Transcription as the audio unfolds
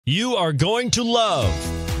You are going to love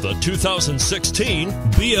the 2016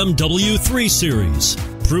 BMW 3 Series.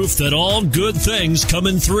 Proof that all good things come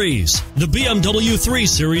in threes. The BMW 3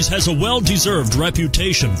 Series has a well-deserved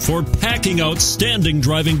reputation for packing outstanding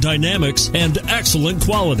driving dynamics and excellent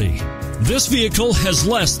quality. This vehicle has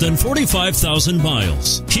less than 45,000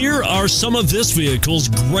 miles. Here are some of this vehicle's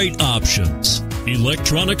great options: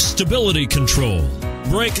 electronic stability control,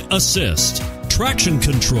 brake assist, traction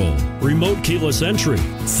control, remote keyless entry,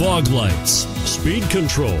 fog lights, speed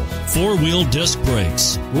control, four-wheel disc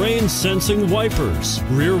brakes, rain sensing wipers,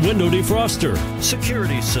 rear window defroster,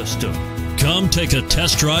 security system. Come take a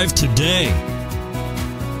test drive today.